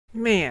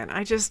Man,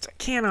 I just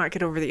cannot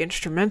get over the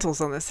instrumentals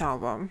on this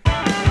album.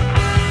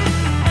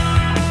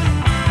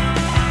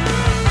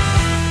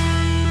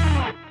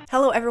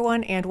 Hello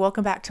everyone and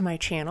welcome back to my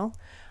channel.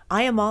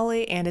 I am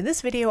Ol'e, and in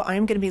this video I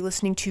am going to be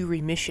listening to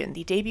Remission,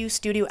 the debut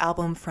studio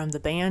album from the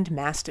band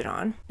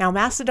Mastodon. Now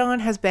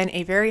Mastodon has been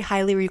a very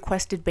highly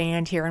requested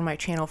band here on my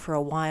channel for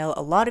a while.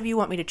 A lot of you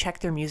want me to check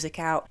their music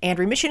out, and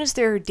Remission is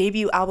their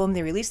debut album.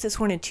 They released this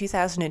one in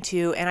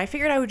 2002, and I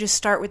figured I would just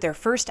start with their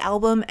first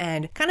album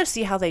and kind of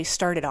see how they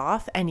started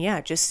off, and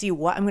yeah, just see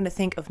what I'm going to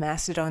think of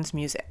Mastodon's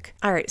music.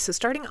 Alright, so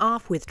starting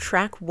off with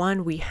track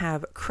 1, we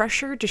have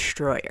Crusher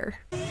Destroyer.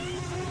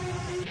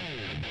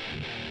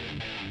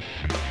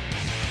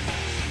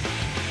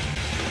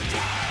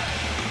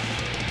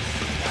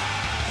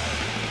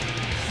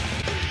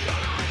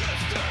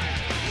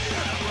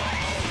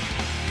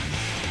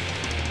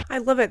 I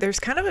love it. There's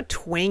kind of a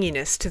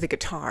twanginess to the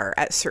guitar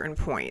at certain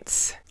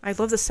points. I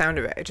love the sound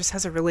of it. It just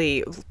has a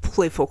really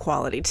playful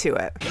quality to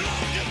it.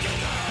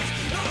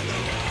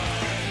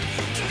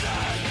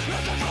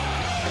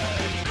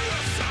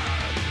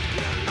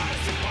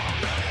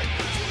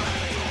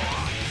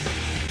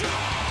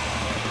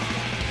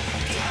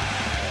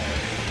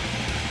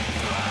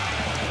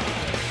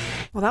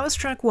 Well, that was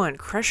track 1,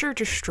 Crusher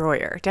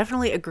Destroyer.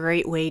 Definitely a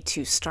great way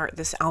to start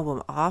this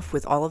album off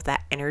with all of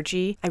that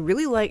energy. I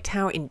really liked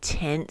how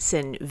intense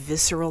and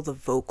visceral the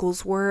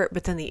vocals were,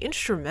 but then the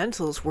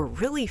instrumentals were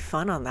really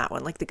fun on that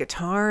one. Like the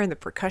guitar and the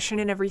percussion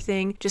and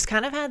everything just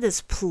kind of had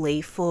this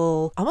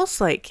playful, almost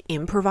like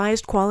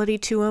improvised quality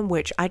to them,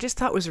 which I just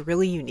thought was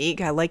really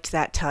unique. I liked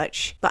that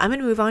touch. But I'm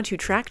going to move on to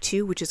track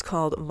 2, which is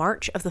called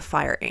March of the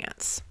Fire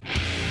Ants.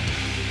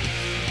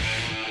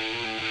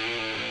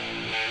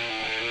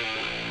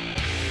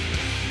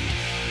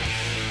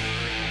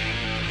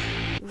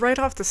 Right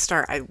off the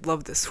start, I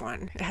love this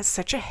one. It has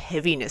such a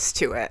heaviness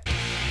to it.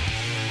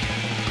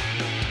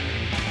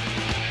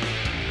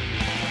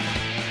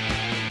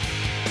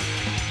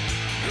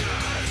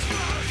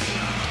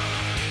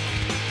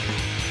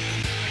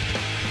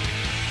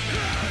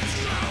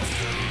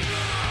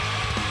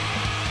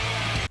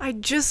 I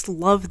just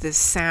love this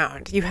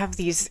sound. You have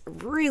these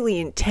really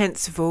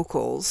intense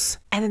vocals,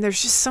 and then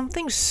there's just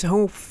something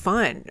so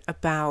fun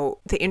about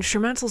the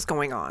instrumentals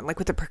going on, like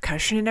with the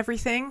percussion and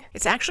everything.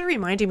 It's actually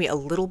reminding me a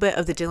little bit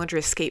of the Dillinger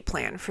Escape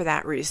Plan for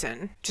that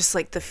reason. Just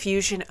like the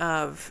fusion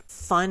of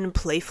fun,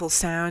 playful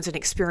sounds and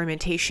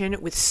experimentation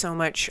with so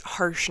much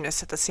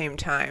harshness at the same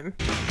time.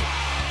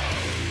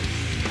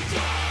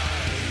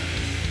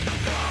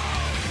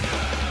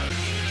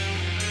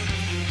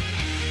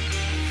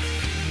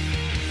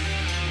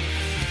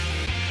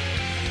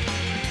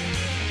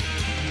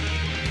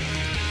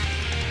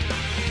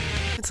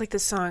 It's like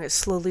this song is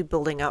slowly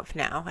building up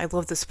now. I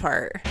love this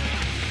part.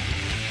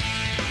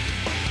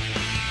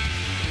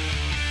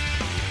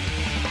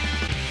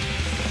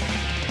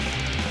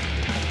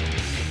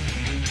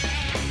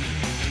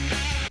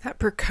 That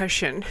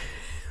percussion.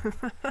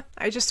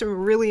 I just am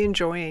really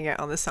enjoying it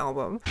on this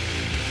album.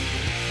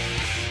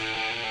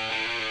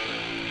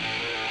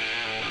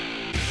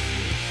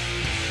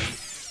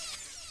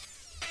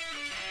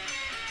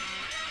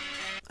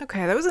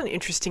 Okay, that was an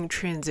interesting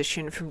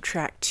transition from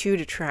track 2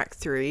 to track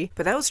 3,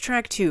 but that was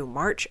track 2,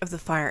 March of the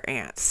Fire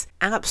Ants.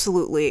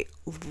 Absolutely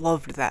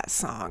loved that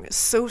song.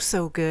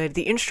 So good.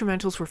 The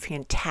instrumentals were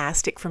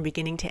fantastic from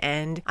beginning to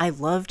end. I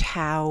loved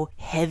how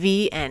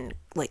heavy and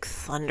like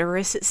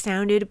thunderous it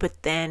sounded,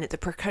 but then the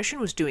percussion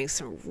was doing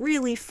some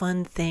really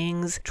fun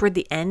things toward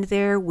the end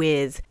there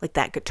with like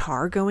that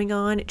guitar going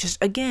on.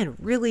 Just again,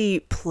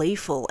 really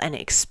playful and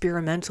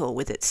experimental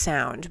with its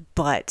sound,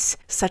 but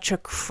such a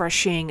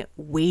crushing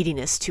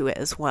weightiness to it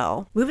as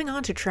well. Moving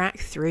on to track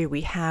 3,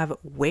 we have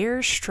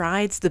Where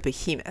Strides the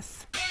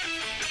Behemoth.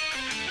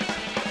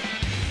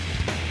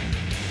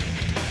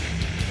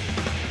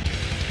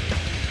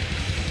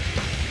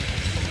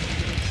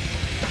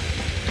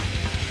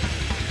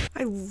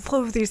 I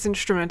love these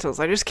instrumentals.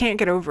 I just can't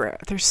get over it.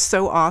 They're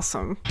so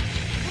awesome.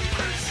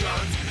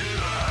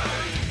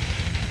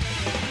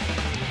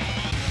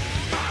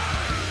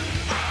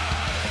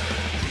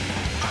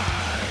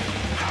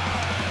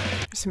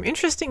 There's some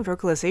interesting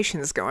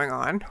vocalizations going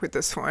on with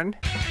this one.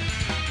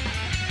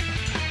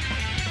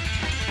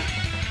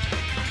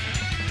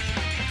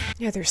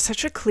 Yeah, there's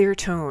such a clear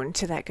tone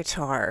to that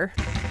guitar.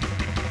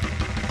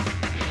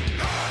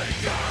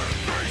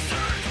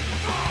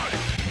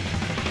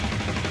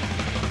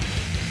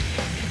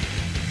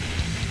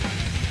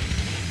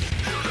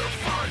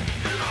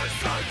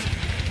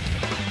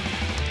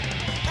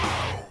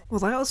 Well,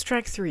 that was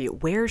track 3,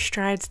 Where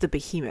Strides the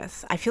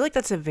Behemoth. I feel like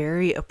that's a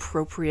very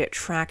appropriate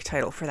track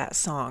title for that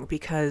song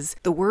because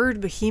the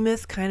word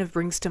behemoth kind of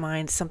brings to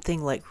mind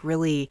something like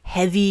really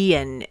heavy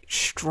and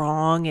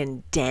strong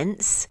and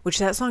dense, which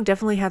that song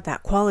definitely had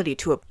that quality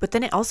to it. But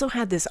then it also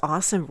had this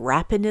awesome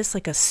rapidness,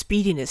 like a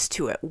speediness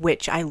to it,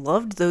 which I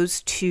loved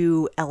those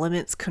two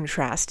elements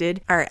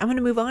contrasted. All right, I'm going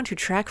to move on to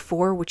track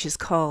 4, which is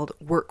called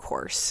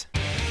Workhorse.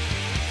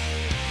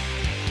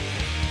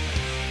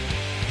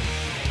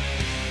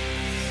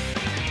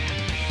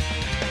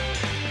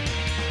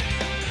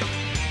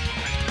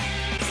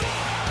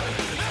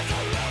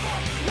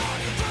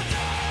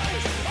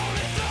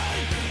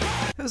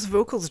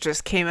 vocals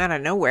just came out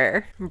of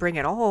nowhere,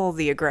 bringing all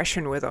the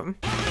aggression with them.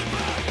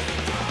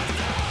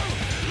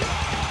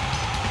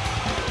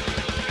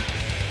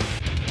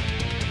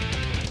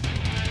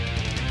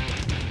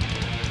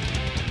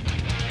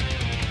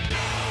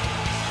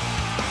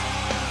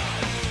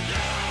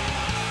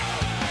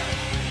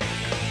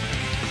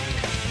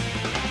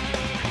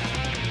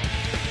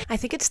 I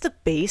think it's the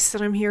bass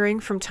that I'm hearing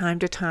from time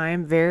to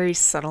time, very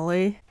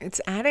subtly.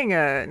 It's adding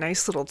a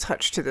nice little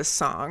touch to this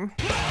song.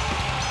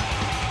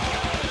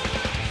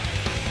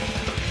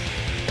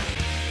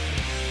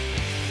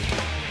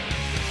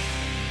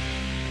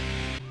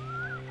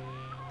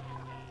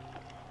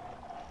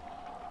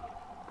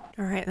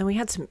 Alright, then we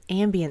had some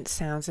ambient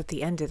sounds at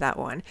the end of that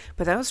one,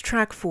 but that was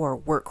track 4,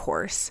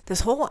 Workhorse.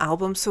 This whole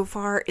album so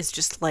far is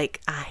just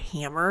like a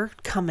hammer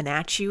coming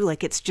at you,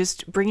 like it's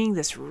just bringing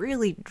this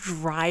really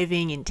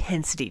driving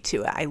intensity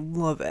to it. I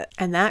love it.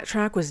 And that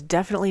track was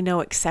definitely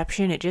no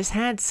exception. It just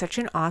had such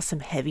an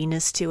awesome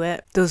heaviness to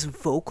it. Those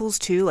vocals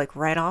too, like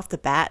right off the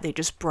bat, they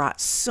just brought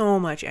so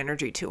much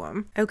energy to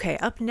them. Okay,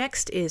 up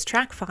next is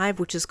track 5,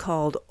 which is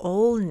called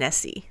Ol'e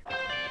Nessie.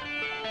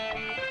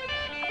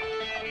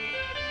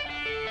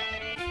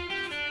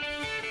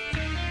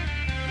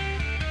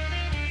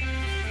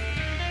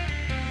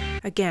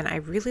 Again, I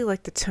really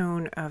like the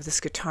tone of this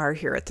guitar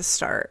here at the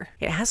start.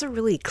 It has a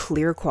really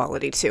clear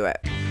quality to it.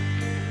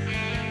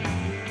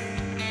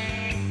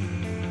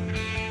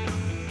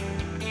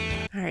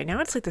 Alright,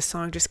 now it's like the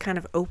song just kind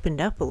of opened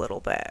up a little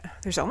bit.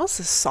 There's almost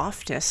a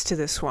softness to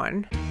this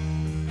one.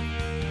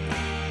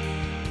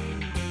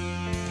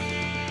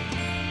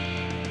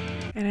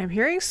 And I'm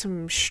hearing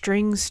some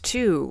strings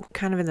too,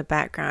 kind of in the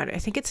background. I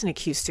think it's an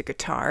acoustic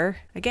guitar.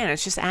 Again,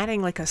 it's just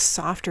adding like a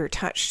softer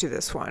touch to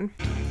this one.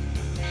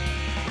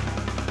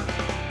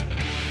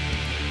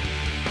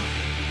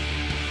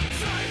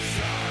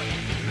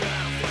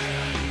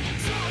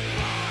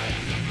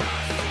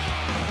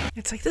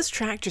 It's like this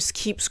track just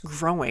keeps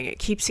growing, it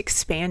keeps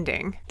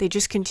expanding. They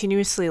just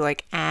continuously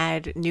like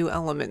add new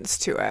elements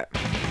to it.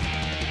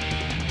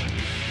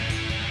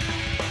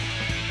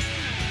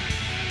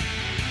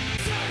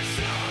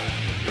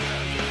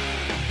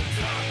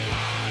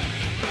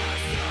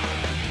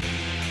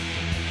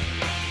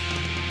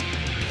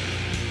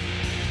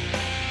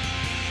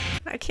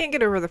 I can't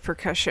get over the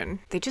percussion.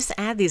 They just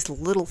add these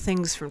little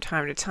things from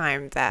time to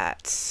time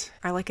that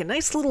are like a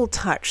nice little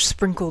touch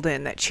sprinkled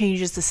in that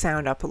changes the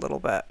sound up a little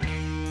bit.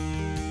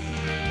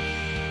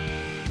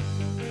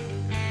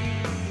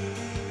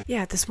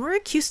 Yeah, this more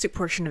acoustic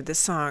portion of this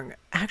song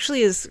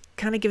actually is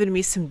kind of giving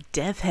me some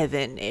Dev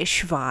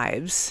Heaven-ish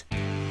vibes.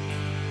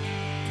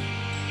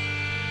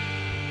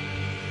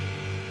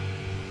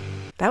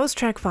 That was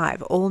track 5,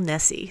 Ol'e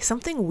Nessie.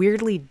 Something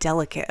weirdly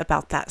delicate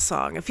about that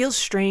song. It feels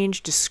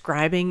strange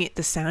describing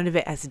the sound of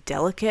it as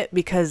delicate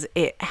because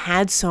it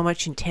had so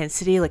much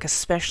intensity, like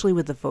especially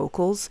with the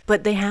vocals,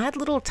 but they had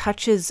little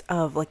touches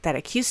of like that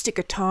acoustic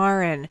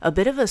guitar and a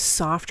bit of a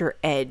softer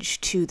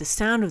edge to the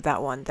sound of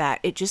that one that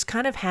it just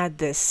kind of had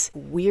this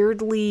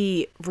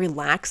weirdly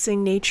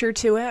relaxing nature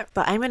to it.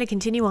 But I'm going to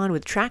continue on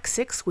with track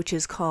 6, which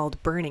is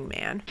called Burning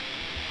Man.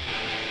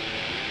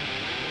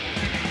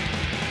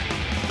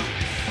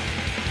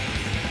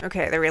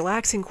 Okay, the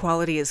relaxing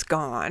quality is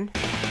gone.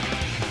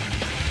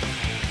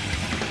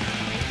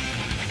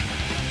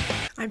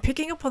 I'm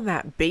picking up on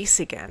that bass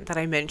again that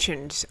I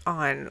mentioned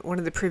on one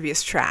of the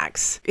previous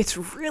tracks. It's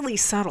really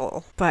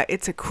subtle, but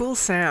it's a cool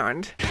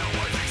sound.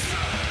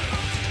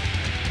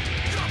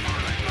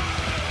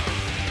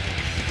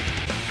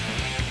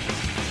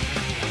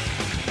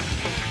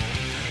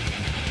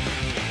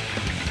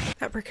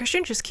 That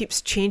percussion just keeps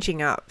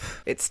changing up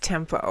its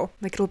tempo.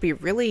 Like it'll be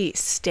really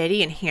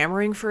steady and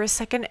hammering for a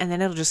second, and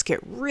then it'll just get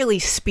really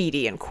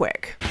speedy and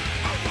quick.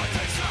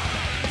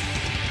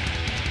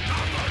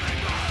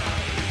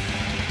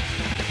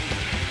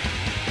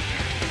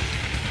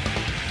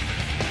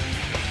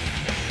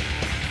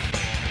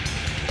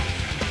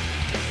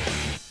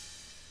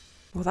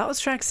 Well, that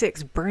was track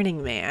 6,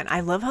 Burning Man.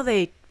 I love how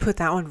they put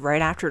that one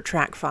right after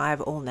track 5,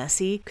 Ol'e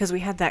Nessie, because we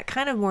had that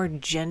kind of more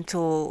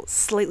gentle,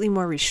 slightly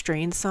more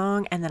restrained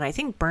song, and then I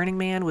think Burning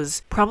Man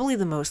was probably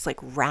the most like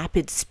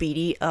rapid,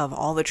 speedy of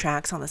all the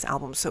tracks on this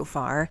album so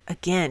far.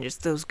 Again,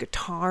 just those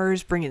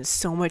guitars bringing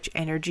so much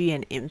energy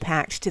and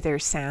impact to their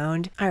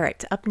sound.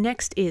 Alright, up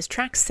next is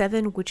track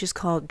 7, which is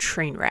called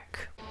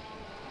Trainwreck.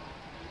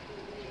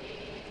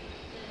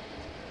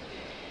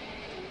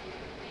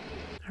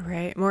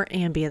 Alright, more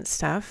ambient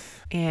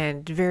stuff,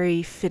 and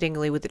very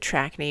fittingly with the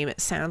track name, it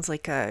sounds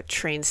like a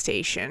train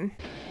station.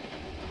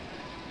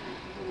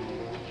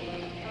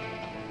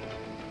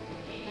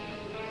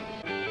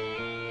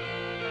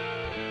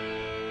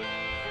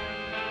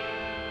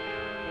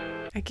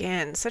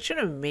 Again, such an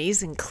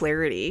amazing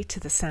clarity to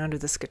the sound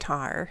of this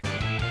guitar.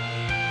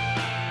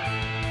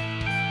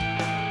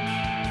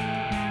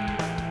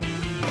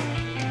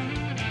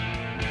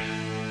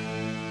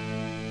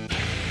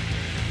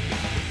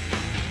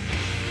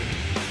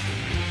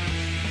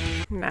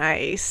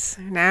 Nice.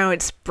 Now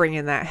it's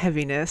bringing that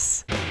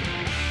heaviness.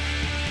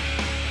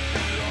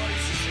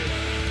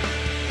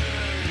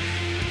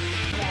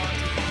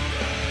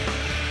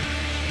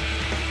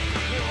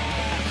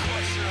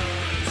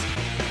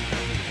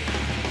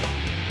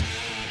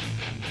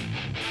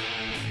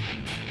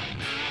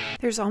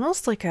 There's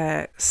almost like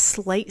a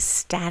slight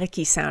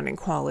staticky sounding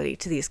quality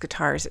to these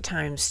guitars at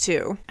times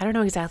too. I don't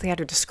know exactly how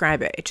to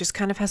describe it. It just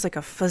kind of has like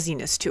a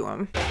fuzziness to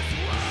them.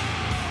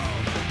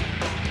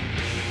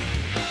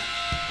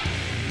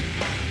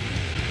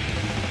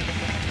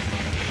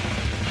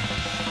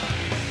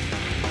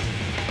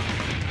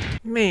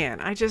 Man,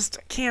 I just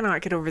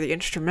cannot get over the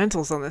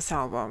instrumentals on this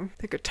album.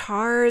 The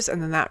guitars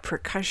and then that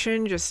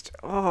percussion just,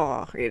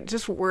 oh, it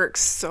just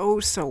works so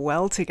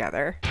well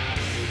together.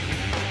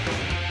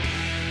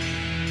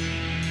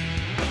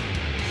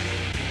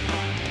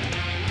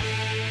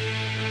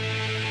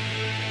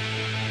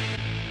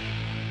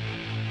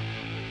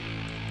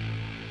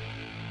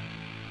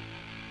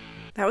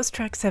 That was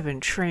track 7,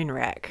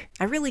 Trainwreck.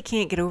 I really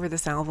can't get over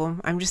this album.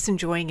 I'm just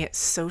enjoying it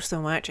so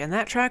much, and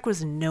that track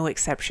was no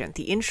exception.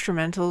 The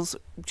instrumentals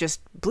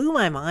just blew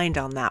my mind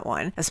on that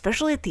one,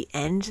 especially at the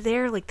end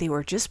there. Like, they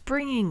were just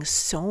bringing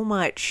so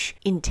much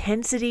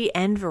intensity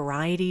and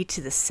variety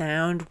to the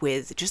sound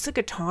with just the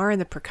guitar and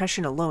the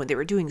percussion alone. They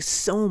were doing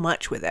so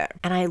much with it.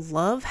 And I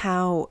love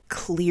how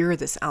clear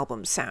this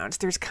album sounds.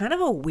 There's kind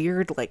of a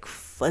weird, like,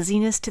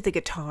 fuzziness to the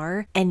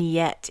guitar, and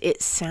yet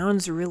it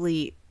sounds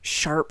really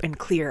sharp and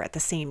clear at the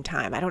same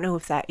time. I don't know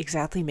if that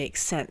exactly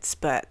makes sense,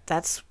 but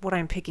that's what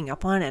I'm picking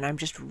up on, and I'm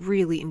just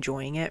really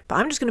enjoying it. But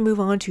I'm just going to move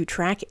on to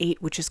track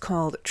 8, which is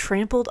called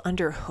Trampled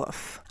Under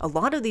Hoof. A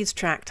lot of these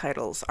track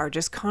titles are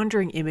just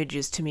conjuring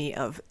images to me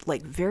of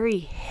like very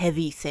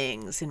heavy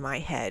things in my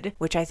head,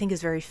 which I think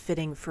is very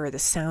fitting for the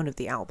sound of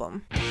the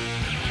album.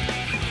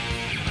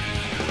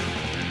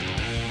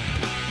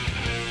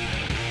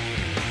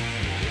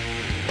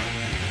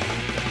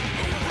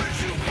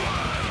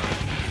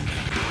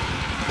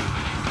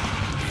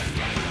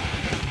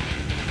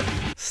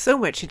 So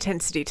much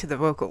intensity to the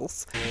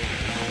vocals.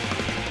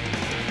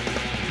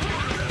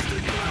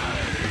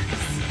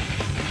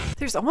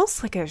 There's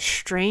almost like a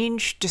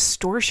strange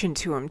distortion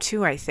to them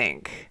too, I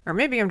think. Or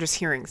maybe I'm just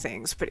hearing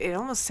things, but it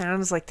almost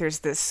sounds like there's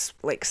this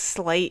like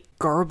slight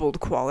garbled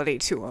quality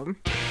to them.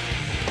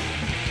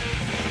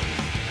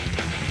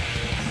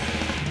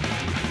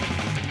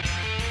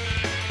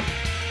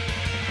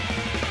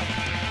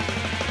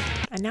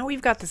 And now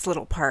we've got this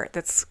little part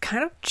that's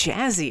kind of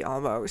jazzy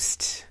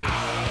almost.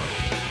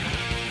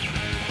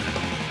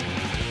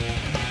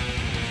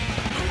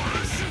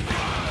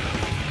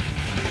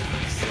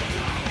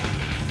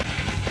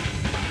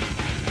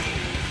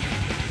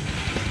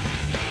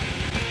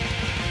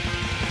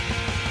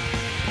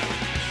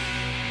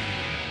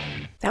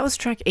 That was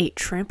track 8,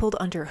 Trampled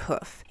Under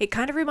Hoof. It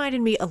kind of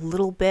reminded me a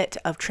little bit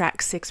of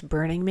track 6,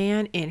 Burning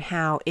Man, in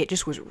how it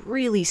just was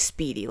really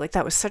speedy. Like,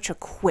 that was such a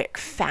quick,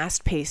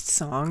 fast-paced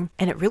song,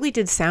 and it really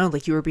did sound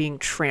like you were being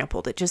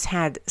trampled. It just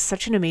had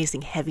such an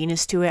amazing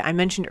heaviness to it. I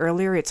mentioned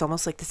earlier, it's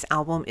almost like this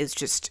album is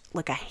just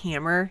like a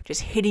hammer,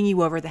 just hitting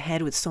you over the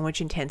head with so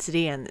much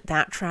intensity, and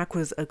that track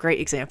was a great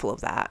example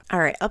of that. All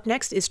right, up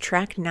next is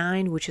track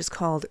 9, which is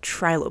called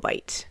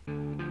Trilobite.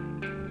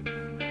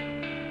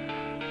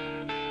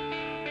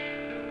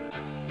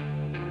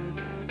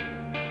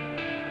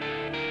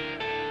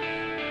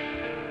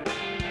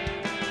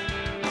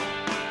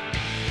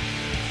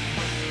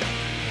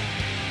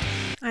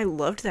 I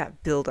loved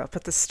that build up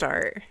at the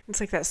start. It's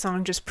like that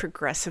song just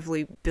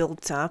progressively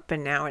built up,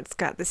 and now it's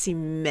got this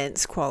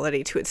immense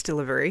quality to its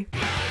delivery.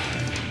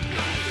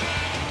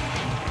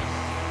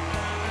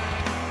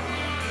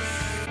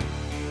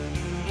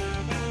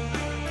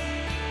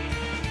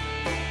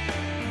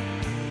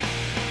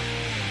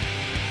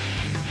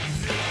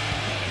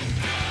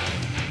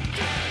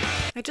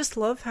 I just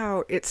love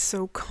how it's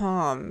so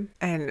calm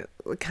and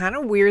kind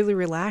of weirdly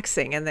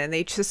relaxing, and then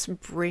they just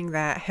bring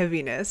that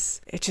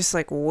heaviness. It just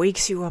like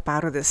wakes you up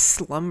out of this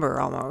slumber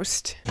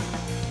almost.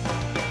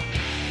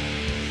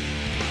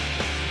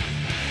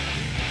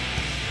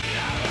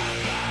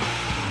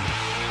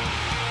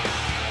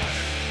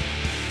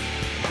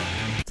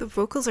 The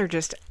vocals are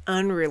just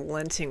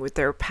unrelenting with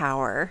their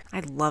power. I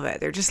love it.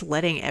 They're just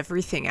letting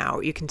everything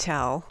out, you can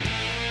tell.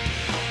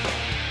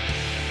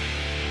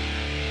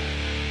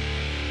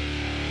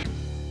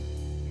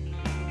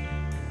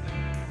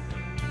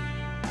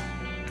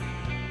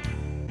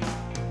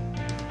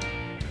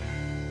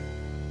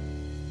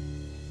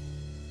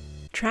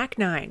 Track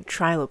 9,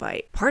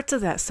 Trilobite. Parts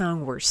of that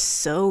song were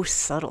so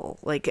subtle.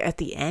 Like at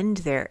the end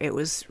there, it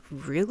was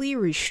really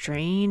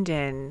restrained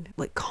and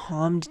like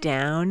calmed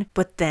down.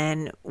 But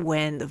then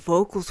when the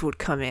vocals would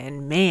come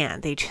in,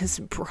 man, they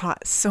just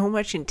brought so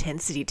much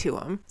intensity to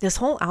them. This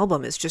whole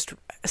album is just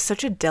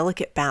such a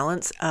delicate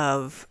balance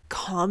of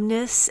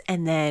calmness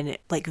and then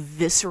like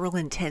visceral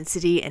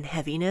intensity and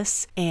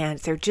heaviness, and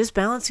they're just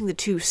balancing the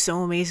two so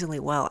amazingly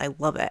well. I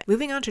love it.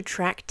 Moving on to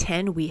track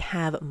 10, we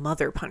have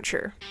Mother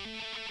Puncher.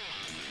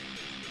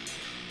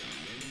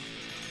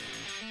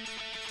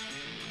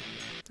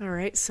 All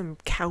right, some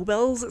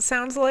cowbells, it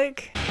sounds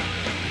like.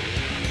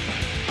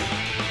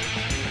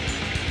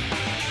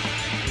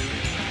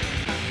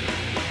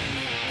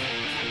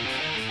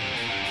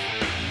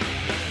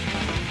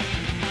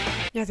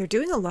 Yeah, they're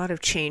doing a lot of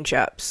change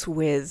ups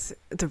with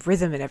the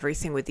rhythm and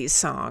everything with these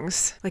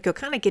songs. Like, you'll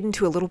kind of get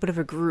into a little bit of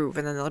a groove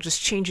and then they'll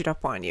just change it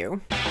up on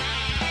you.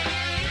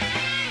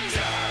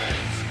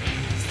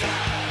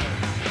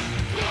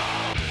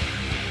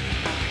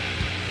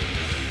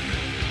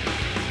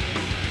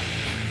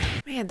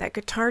 Man, that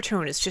guitar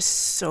tone is just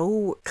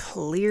so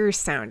clear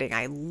sounding.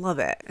 I love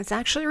it. It's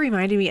actually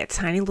reminding me a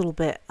tiny little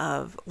bit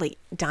of like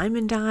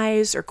Diamond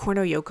Eyes or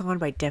Corno Yokon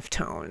by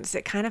Deftones.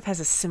 It kind of has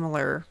a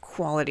similar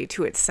quality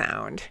to its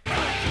sound.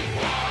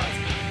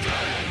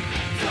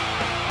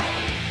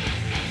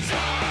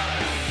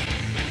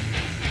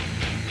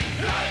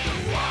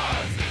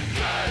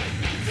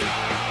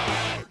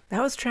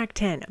 That was track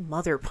 10,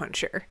 Mother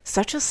Puncher.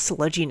 Such a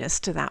sludginess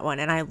to that one,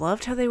 and I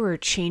loved how they were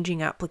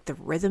changing up like the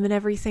rhythm and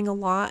everything a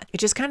lot. It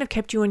just kind of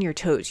kept you on your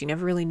toes. You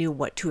never really knew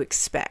what to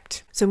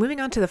expect. So moving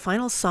on to the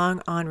final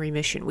song on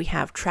Remission, we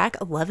have track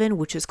 11,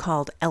 which is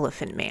called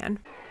Elephant Man.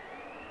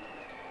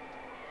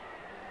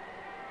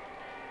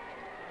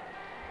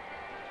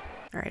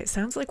 Alright, it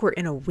sounds like we're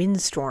in a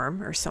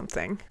windstorm or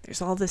something.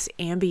 There's all this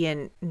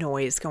ambient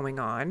noise going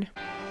on.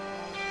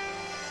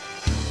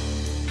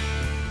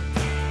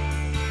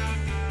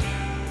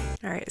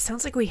 Alright, it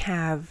sounds like we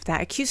have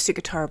that acoustic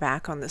guitar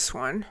back on this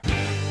one.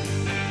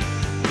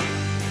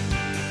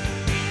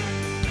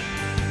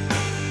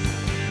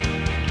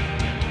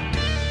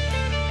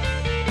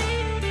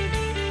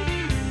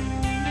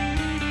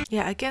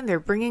 Yeah, again, they're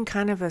bringing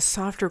kind of a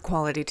softer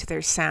quality to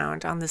their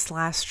sound on this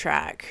last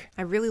track.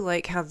 I really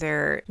like how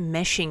they're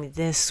meshing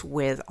this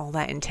with all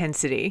that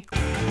intensity.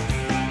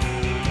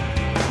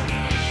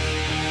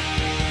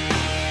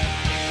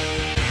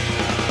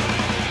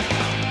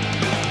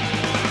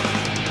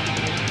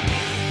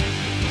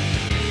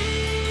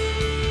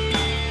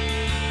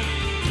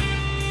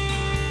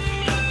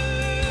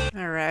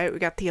 Alright, we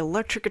got the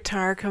electric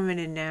guitar coming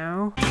in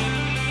now.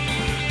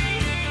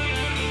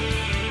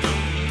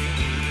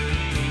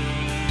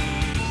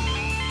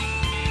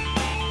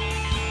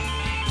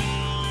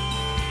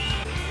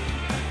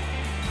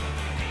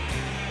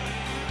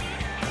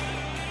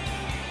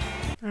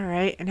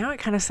 Alright, and now it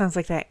kind of sounds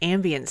like that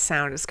ambient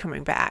sound is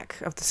coming back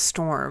of the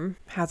storm,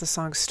 how the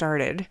song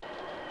started.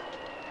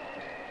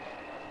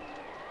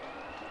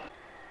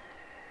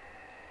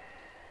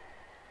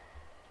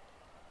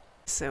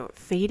 So it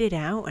faded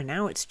out and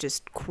now it's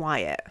just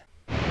quiet.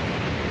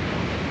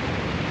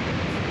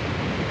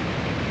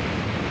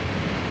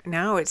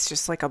 Now it's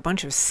just like a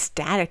bunch of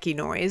staticky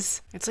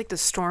noise. It's like the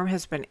storm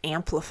has been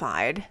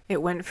amplified.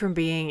 It went from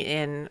being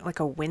in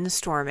like a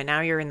windstorm and now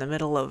you're in the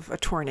middle of a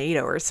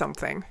tornado or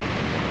something.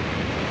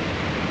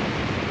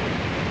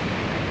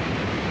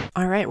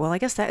 Alright, well I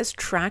guess that is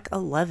track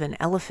 11,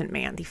 Elephant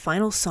Man, the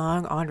final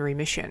song on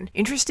Remission.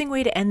 Interesting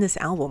way to end this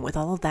album with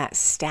all of that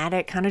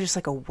static, kind of just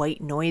like a white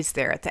noise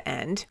there at the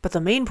end. But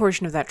the main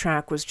portion of that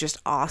track was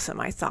just awesome,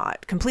 I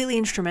thought. Completely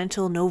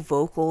instrumental, no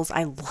vocals.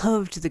 I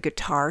loved the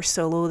guitar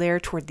solo there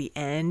toward the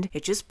end.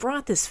 It just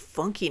brought this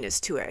funkiness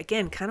to it.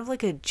 Again, kind of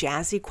like a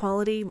jazzy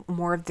quality,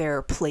 more of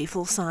their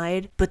playful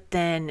side. But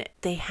then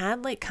they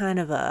had like kind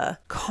of a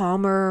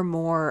calmer,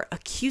 more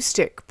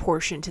acoustic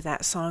portion to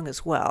that song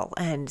as well.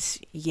 And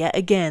yet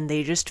again,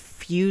 they just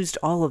fused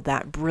all of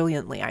that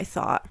brilliantly, I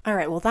thought.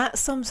 Alright, well that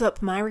sums up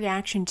my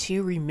reaction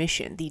to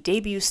Remission, the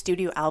debut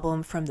studio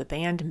album from the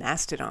band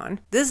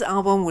Mastodon. This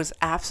album was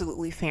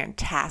absolutely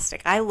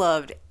fantastic. I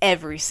loved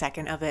every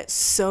second of it.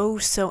 So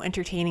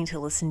entertaining to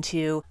listen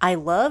to. I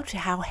loved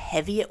how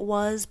heavy it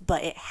was,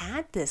 but it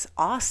had this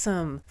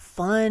awesome,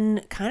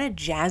 fun, kind of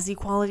jazzy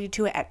quality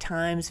to it at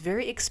times.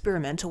 Very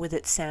experimental with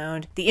its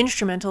sound. The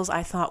instrumentals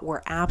I thought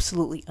were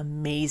absolutely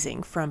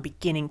amazing from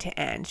beginning to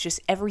end.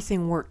 Just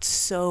everything worked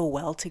so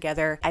well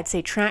together. I'd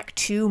say track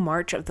 2,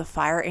 March of the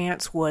Fire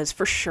Ants, was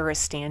for sure a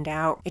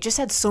standout. It just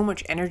had so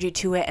much energy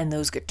to it, and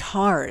those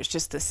guitars,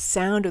 just the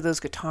sound of those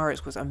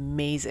guitars was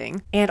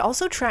amazing. And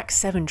also track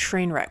 7,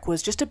 Trainwreck,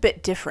 was just a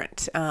bit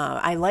different.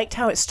 I liked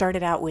how it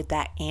started out with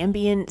that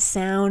ambient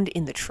sound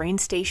in the train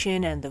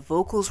station, and the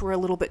vocals were a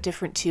little bit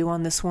different too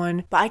on this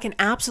one. But I can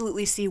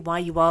absolutely see why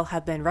you all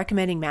have been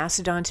recommending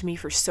Mastodon to me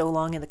for so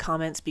long in the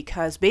comments,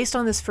 because based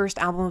on this first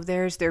album of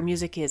theirs, their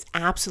music is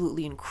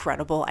absolutely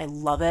incredible. I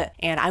love it,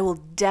 and I will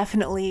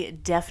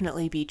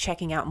definitely be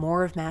checking out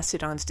more of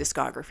Mastodon's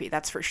discography,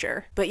 that's for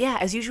sure. But yeah,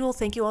 as usual,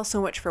 thank you all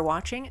so much for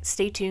watching.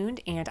 Stay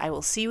tuned, and I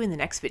will see you in the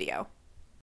next video.